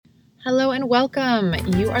Hello and welcome.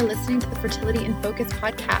 You are listening to the Fertility in Focus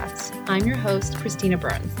podcast. I'm your host, Christina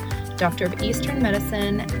Burns, doctor of Eastern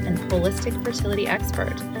medicine and holistic fertility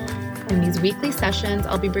expert. In these weekly sessions,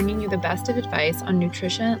 I'll be bringing you the best of advice on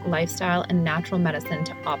nutrition, lifestyle, and natural medicine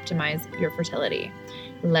to optimize your fertility.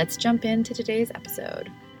 Let's jump into today's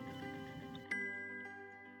episode.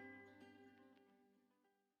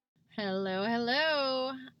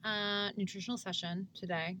 Hello. Nutritional session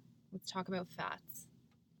today. Let's talk about fats.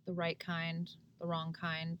 The right kind, the wrong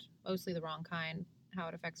kind, mostly the wrong kind, how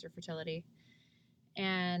it affects your fertility,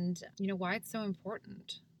 and why it's so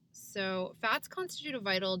important. So fats constitute a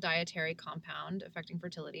vital dietary compound affecting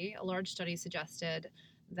fertility. A large study suggested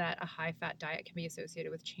that a high-fat diet can be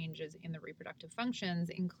associated with changes in the reproductive functions,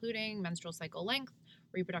 including menstrual cycle length,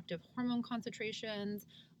 reproductive hormone concentrations,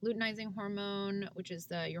 luteinizing hormone, which is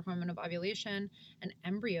your hormone of ovulation, and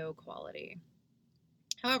embryo quality.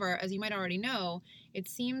 However, as you might already know, it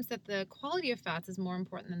seems that the quality of fats is more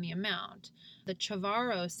important than the amount. The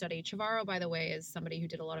Chavarro study, Chavarro, by the way, is somebody who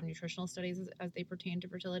did a lot of nutritional studies as they pertain to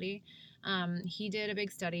fertility. He did a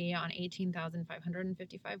big study on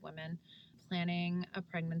 18,555 women planning a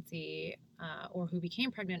pregnancy or who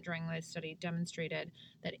became pregnant during this study, demonstrated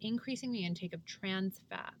that increasing the intake of trans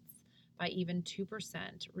fats by even 2%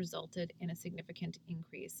 resulted in a significant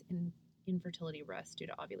increase in infertility risk due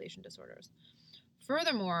to ovulation disorders.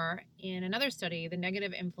 Furthermore, in another study, the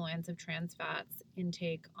negative influence of trans fats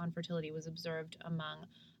intake on fertility was observed among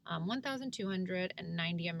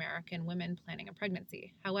 1,290 American women planning a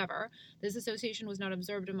pregnancy. However, this association was not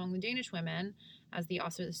observed among the Danish women, as the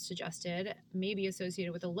authors suggested, may be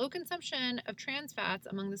associated with a low consumption of trans fats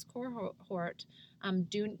among this cohort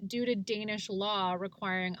due to Danish law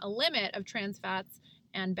requiring a limit of trans fats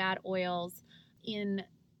and bad oils in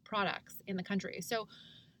products in the country. So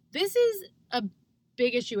this is a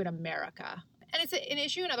big issue in America, and it's an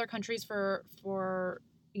issue in other countries for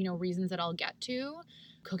reasons that I'll get to.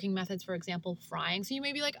 Cooking methods, for example, frying. So you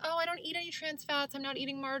may be like, oh, I don't eat any trans fats, I'm not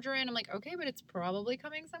eating margarine. I'm like, okay, but it's probably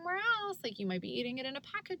coming somewhere else. Like you might be eating it in a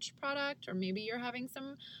packaged product, or maybe you're having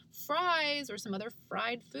some fries or some other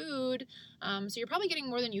fried food. So you're probably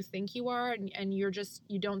getting more than you think you are, and you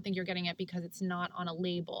don't think you're getting it because it's not on a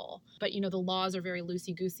label. But the laws are very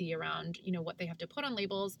loosey-goosey around what they have to put on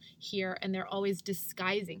labels here, and they're always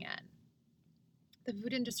disguising it. The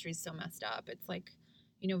food industry is so messed up. It's like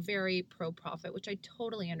very pro-profit, which I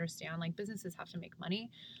totally understand. Like businesses have to make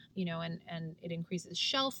money, and it increases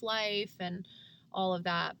shelf life and all of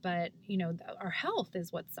that. But, our health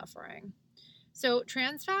is what's suffering. So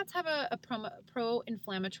trans fats have a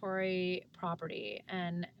pro-inflammatory property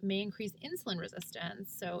and may increase insulin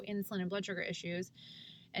resistance, so insulin and blood sugar issues,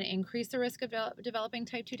 and increase the risk of developing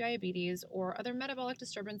type 2 diabetes or other metabolic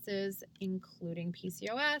disturbances, including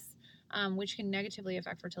PCOS, which can negatively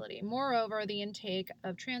affect fertility. Moreover, the intake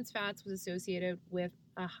of trans fats was associated with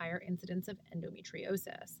a higher incidence of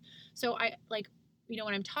endometriosis. So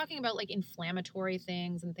when I'm talking about like inflammatory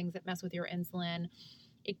things and things that mess with your insulin,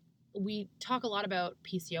 we talk a lot about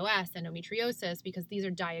PCOS, endometriosis, because these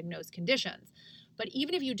are diagnosed conditions. But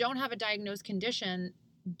even if you don't have a diagnosed condition,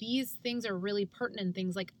 these things are really pertinent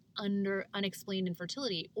things like unexplained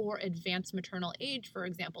infertility or advanced maternal age, for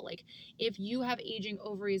example. Like if you have aging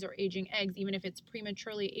ovaries or aging eggs, even if it's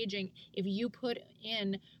prematurely aging, if you put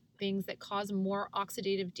in things that cause more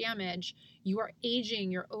oxidative damage, you are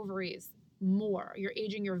aging your ovaries more. You're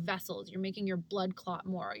aging your vessels. You're making your blood clot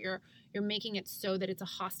more. You're making it so that it's a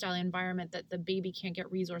hostile environment, that the baby can't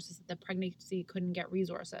get resources, that the pregnancy couldn't get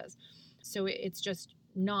resources. So it's just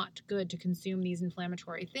not good to consume these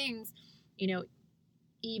inflammatory things,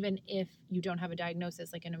 even if you don't have a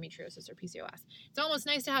diagnosis like endometriosis or PCOS. It's almost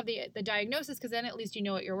nice to have the diagnosis, because then at least you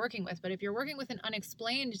know what you're working with. But if you're working with an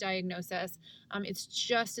unexplained diagnosis, it's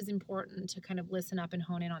just as important to kind of listen up and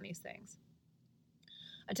hone in on these things.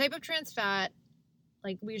 A type of trans fat,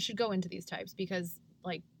 like we should go into these types, because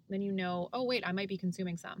then oh wait, I might be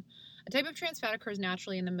consuming some. A type of trans fat occurs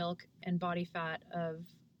naturally in the milk and body fat of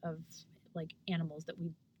like animals that we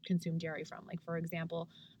consume dairy from, like for example,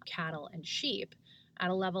 cattle and sheep, at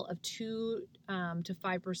a level of 2 to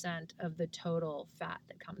 5% of the total fat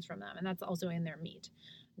that comes from them, and that's also in their meat.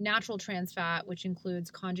 Natural trans fat, which includes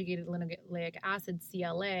conjugated linoleic acid,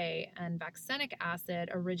 CLA, and vaccinic acid,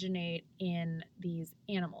 originate in these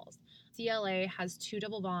animals. CLA has 2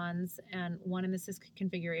 double bonds, and one in the cis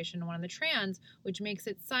configuration and one in the trans, which makes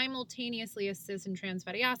it simultaneously a cis and trans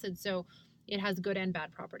fatty acid, so it has good and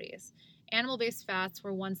bad properties. Animal-based fats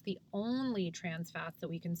were once the only trans fats that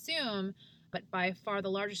we consume, but by far the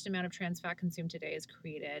largest amount of trans fat consumed today is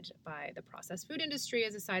created by the processed food industry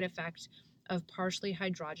as a side effect of partially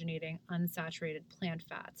hydrogenating unsaturated plant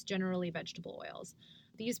fats, generally vegetable oils.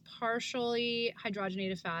 These partially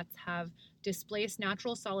hydrogenated fats have displaced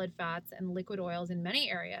natural solid fats and liquid oils in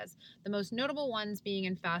many areas, the most notable ones being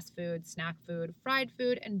in fast food, snack food, fried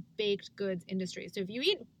food, and baked goods industry. So if you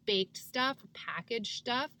eat baked stuff, packaged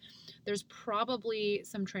stuff, there's probably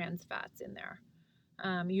some trans fats in there.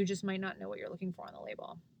 You just might not know what you're looking for on the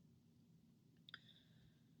label.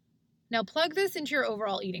 Now plug this into your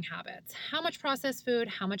overall eating habits. How much processed food,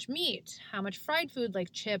 how much meat, how much fried food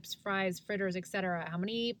like chips, fries, fritters, etc., how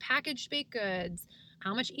many packaged baked goods,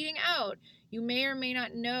 how much eating out. You may or may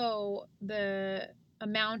not know the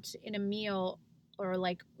amount in a meal or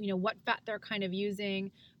what fat they're kind of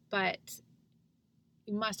using, but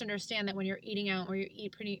you must understand that when you're eating out or you're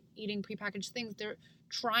eating prepackaged things, they're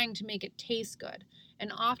trying to make it taste good.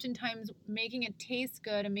 And oftentimes making it taste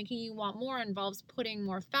good and making you want more involves putting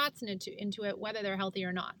more fats into it, whether they're healthy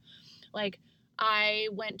or not. Like I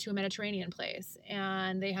went to a Mediterranean place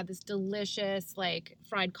and they had this delicious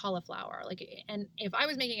fried cauliflower. And if I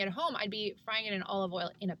was making it at home, I'd be frying it in olive oil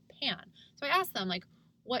in a pan. So I asked them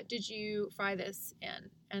what did you fry this in?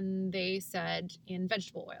 And they said in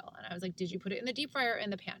vegetable oil. And I was like, did you put it in the deep fryer or in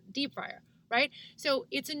the pan? Deep fryer. Right? So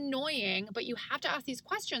it's annoying, but you have to ask these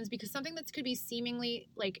questions because something that could be seemingly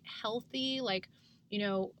healthy,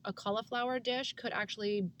 a cauliflower dish could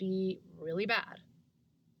actually be really bad.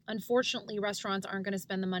 Unfortunately, restaurants aren't going to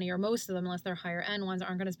spend the money, or most of them, unless they're higher end ones,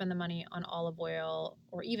 aren't going to spend the money on olive oil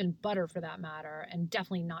or even butter for that matter, and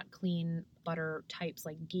definitely not clean butter types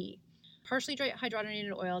like ghee. Partially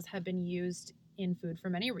hydrogenated oils have been used in food for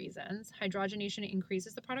many reasons. Hydrogenation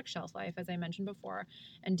increases the product shelf life, as I mentioned before,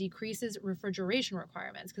 and decreases refrigeration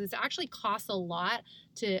requirements because it actually costs a lot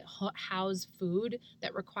to house food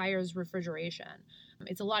that requires refrigeration.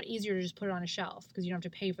 It's a lot easier to just put it on a shelf because you don't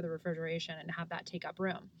have to pay for the refrigeration and have that take up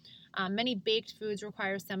room. Many baked foods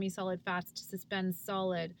require semi-solid fats to suspend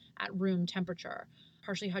solid at room temperature.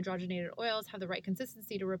 Partially hydrogenated oils have the right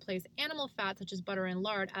consistency to replace animal fat such as butter and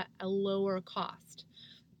lard at a lower cost.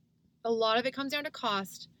 A lot of it comes down to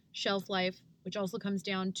cost, shelf life, which also comes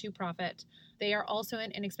down to profit. They are also an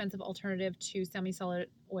inexpensive alternative to semi-solid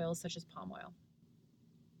oils such as palm oil.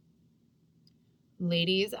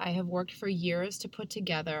 Ladies, I have worked for years to put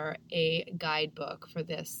together a guidebook for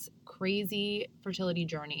this crazy fertility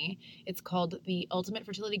journey. It's called the Ultimate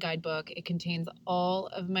Fertility Guidebook. It contains all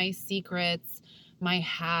of my secrets, my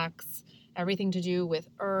hacks, everything to do with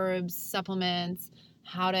herbs, supplements,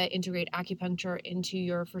 how to integrate acupuncture into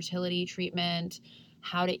your fertility treatment,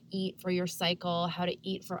 how to eat for your cycle, how to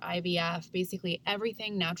eat for IVF, basically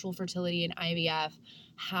everything natural fertility and IVF,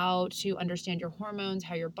 how to understand your hormones,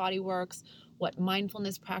 how your body works, what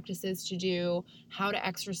mindfulness practices to do, how to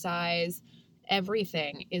exercise.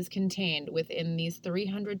 Everything is contained within these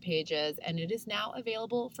 300 pages, and it is now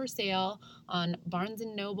available for sale on Barnes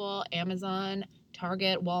 & Noble, Amazon,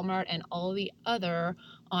 Target, Walmart, and all the other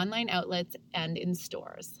online outlets and in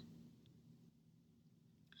stores.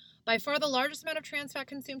 By far the largest amount of trans fat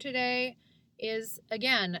consumed today is,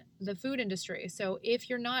 again, the food industry. So if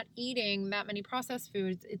you're not eating that many processed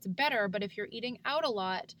foods, it's better. But if you're eating out a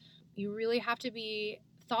lot, you really have to be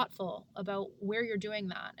thoughtful about where you're doing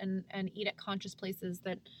that and eat at conscious places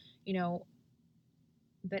that,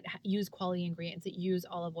 that use quality ingredients, that use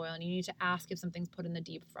olive oil. And you need to ask if something's put in the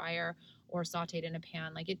deep fryer or sauteed in a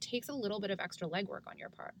pan. It takes a little bit of extra legwork on your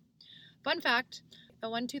part. Fun fact,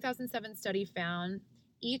 a 2007 study found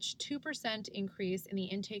each 2% increase in the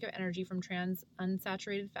intake of energy from trans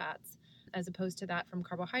unsaturated fats, as opposed to that from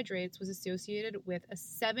carbohydrates, was associated with a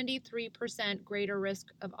 73% greater risk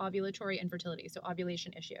of ovulatory infertility, so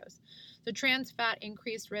ovulation issues. So trans fat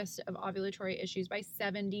increased risk of ovulatory issues by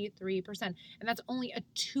 73%, and that's only a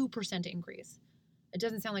 2% increase. It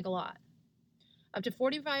doesn't sound like a lot. Up to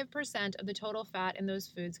 45% of the total fat in those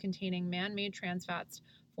foods containing man-made trans fats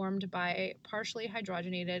formed by partially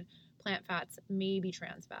hydrogenated plant fats may be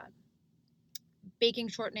trans fat. Baking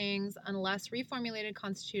shortenings, unless reformulated,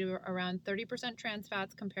 constitute around 30% trans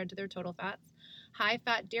fats compared to their total fats.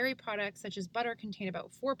 High-fat dairy products such as butter contain about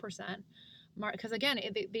 4%, because again,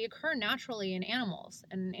 they occur naturally in animals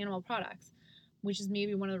and animal products, which is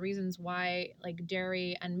maybe one of the reasons why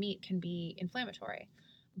dairy and meat can be inflammatory,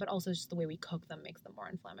 but also just the way we cook them makes them more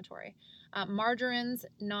inflammatory. Margarines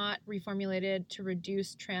not reformulated to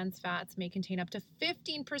reduce trans fats may contain up to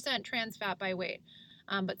 15% trans fat by weight,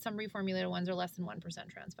 but some reformulated ones are less than 1%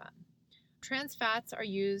 trans fat. Trans fats are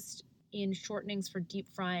used in shortenings for deep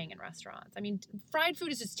frying in restaurants. I mean, fried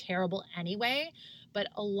food is just terrible anyway, but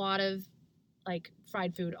a lot of like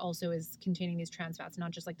fried food also is containing these trans fats,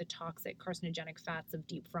 not just like the toxic carcinogenic fats of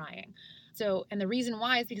deep frying. So, and the reason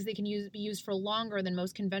why is because they can be used for longer than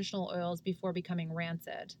most conventional oils before becoming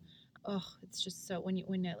rancid. Oh, it's just so, when you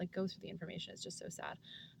like go through the information, it's just so sad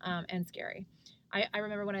and scary. I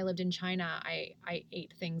remember when I lived in China, I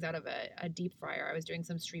ate things out of a deep fryer. I was doing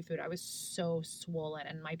some street food. I was so swollen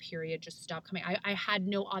and my period just stopped coming. I had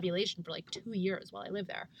no ovulation for like 2 years while I lived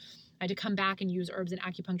there. I had to come back and use herbs and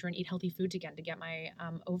acupuncture and eat healthy foods again to get my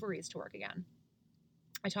ovaries to work again.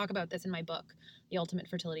 I talk about this in my book, The Ultimate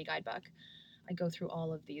Fertility Guidebook. I go through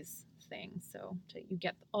all of these things so you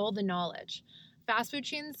get all the knowledge. Fast food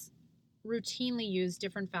chains routinely use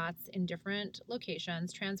different fats in different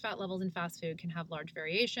locations. Trans fat levels in fast food can have large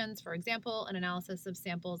variations. For example, an analysis of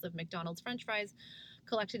samples of McDonald's French fries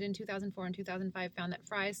collected in 2004 and 2005 found that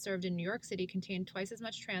fries served in New York City contained twice as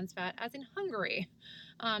much trans fat as in Hungary,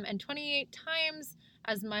 and 28 times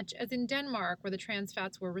as much as in Denmark, where the trans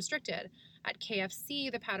fats were restricted. At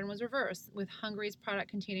KFC, the pattern was reversed, with Hungary's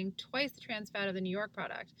product containing twice the trans fat of the New York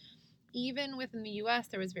product. Even within the U.S.,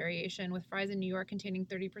 there was variation, with fries in New York containing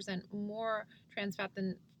 30% more trans fat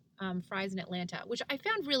than fries in Atlanta, which I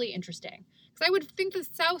found really interesting because I would think the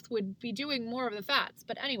South would be doing more of the fats.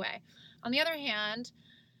 But anyway, on the other hand,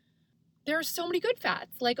 there are so many good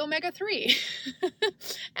fats like omega-3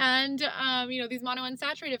 and, these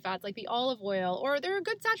monounsaturated fats like the olive oil, or there are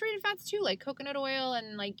good saturated fats too, like coconut oil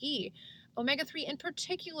and like ghee. Omega-3 in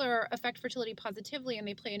particular affect fertility positively, and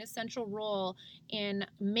they play an essential role in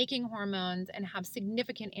making hormones and have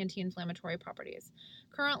significant anti-inflammatory properties.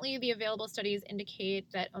 Currently, the available studies indicate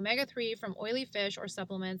that omega-3 from oily fish or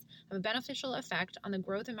supplements have a beneficial effect on the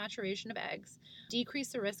growth and maturation of eggs,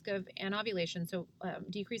 decrease the risk of anovulation,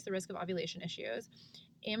 decrease the risk of ovulation issues,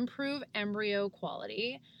 improve embryo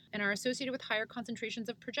quality, and are associated with higher concentrations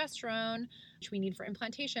of progesterone, which we need for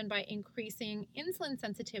implantation, by increasing insulin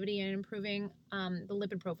sensitivity and improving the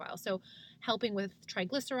lipid profile. So helping with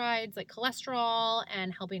triglycerides like cholesterol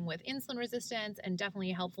and helping with insulin resistance, and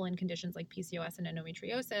definitely helpful in conditions like PCOS and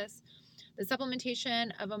endometriosis. The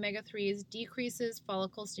supplementation of omega-3s decreases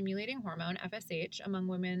follicle-stimulating hormone, FSH, among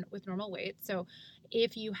women with normal weight. So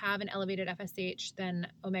if you have an elevated FSH, then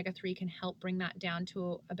omega-3 can help bring that down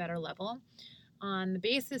to a better level. On the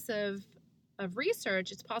basis of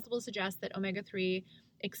research, it's possible to suggest that omega-3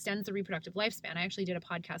 extends the reproductive lifespan. I actually did a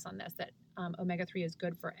podcast on this, that omega-3 is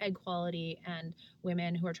good for egg quality and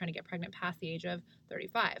women who are trying to get pregnant past the age of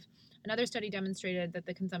 35. Another study demonstrated that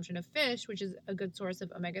the consumption of fish, which is a good source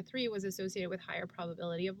of omega-3, was associated with higher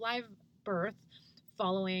probability of live birth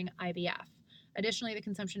following IVF. Additionally, the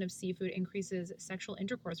consumption of seafood increases sexual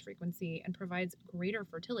intercourse frequency and provides greater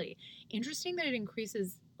fertility. Interesting that it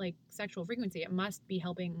increases like sexual frequency. It must be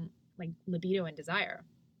helping like libido and desire.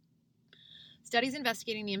 Studies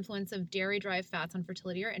investigating the influence of dairy-derived fats on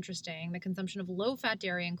fertility are interesting. The consumption of low-fat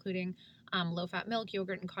dairy, including low-fat milk,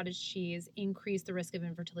 yogurt, and cottage cheese, increase the risk of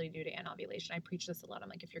infertility due to anovulation. I preach this a lot. I'm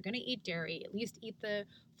like, if you're going to eat dairy, at least eat the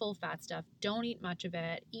full-fat stuff. Don't eat much of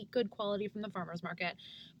it. Eat good quality from the farmer's market.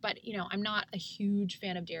 But, I'm not a huge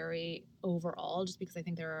fan of dairy overall, just because I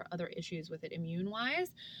think there are other issues with it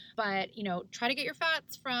immune-wise. But, try to get your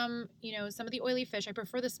fats from, some of the oily fish. I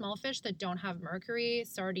prefer the small fish that don't have mercury,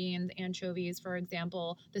 sardines, anchovies, for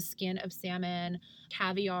example, the skin of salmon,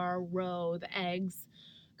 caviar, roe, the eggs,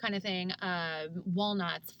 kind of thing,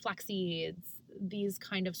 walnuts, flax seeds. These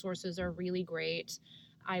kind of sources are really great.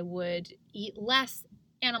 I would eat less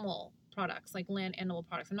animal products, like land animal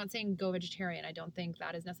products. I'm not saying go vegetarian. I don't think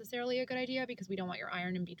that is necessarily a good idea because we don't want your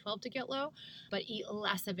iron and B12 to get low, but eat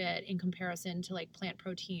less of it in comparison to like plant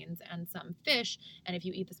proteins and some fish. And if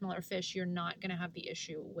you eat the smaller fish, you're not going to have the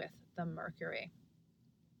issue with the mercury.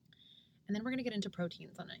 And then we're going to get into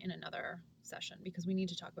proteins in another session because we need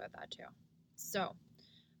to talk about that too. So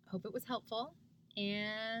I hope it was helpful,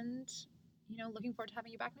 and looking forward to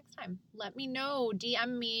having you back next time. Let me know,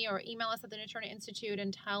 DM me or email us at the Naterna Institute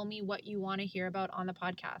and tell me what you want to hear about on the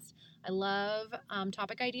podcast. I love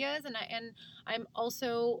topic ideas, and I'm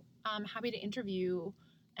also happy to interview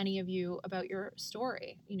any of you about your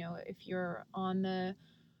story. If you're on the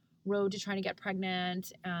road to trying to get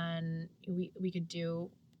pregnant, and we could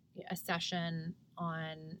do a session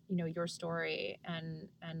on your story and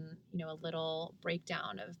a little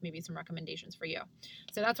breakdown of maybe some recommendations for you.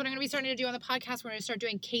 So that's what I'm going to be starting to do on the podcast. We're going to start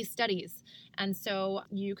doing case studies, and so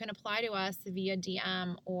you can apply to us via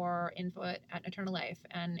DM or info@NaternaLife,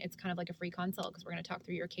 and it's kind of like a free consult because we're going to talk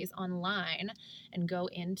through your case online and go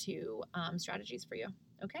into strategies for you.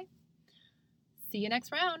 Okay, see you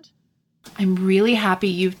next round. I'm really happy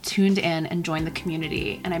you've tuned in and joined the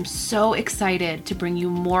community, and I'm so excited to bring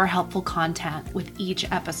you more helpful content with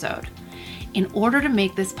each episode. In order to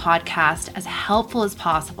make this podcast as helpful as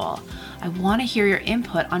possible, I want to hear your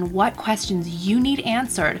input on what questions you need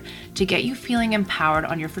answered to get you feeling empowered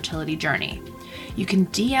on your fertility journey. You can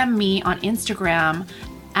DM me on Instagram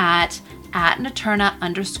at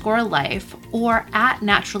 @Naturna_life or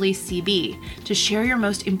 @naturallycb to share your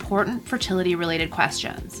most important fertility related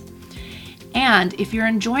questions. And if you're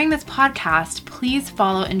enjoying this podcast, please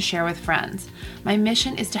follow and share with friends. My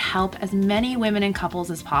mission is to help as many women and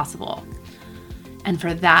couples as possible. And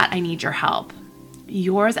for that, I need your help.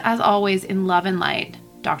 Yours as always in love and light,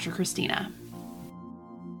 Dr. Christina.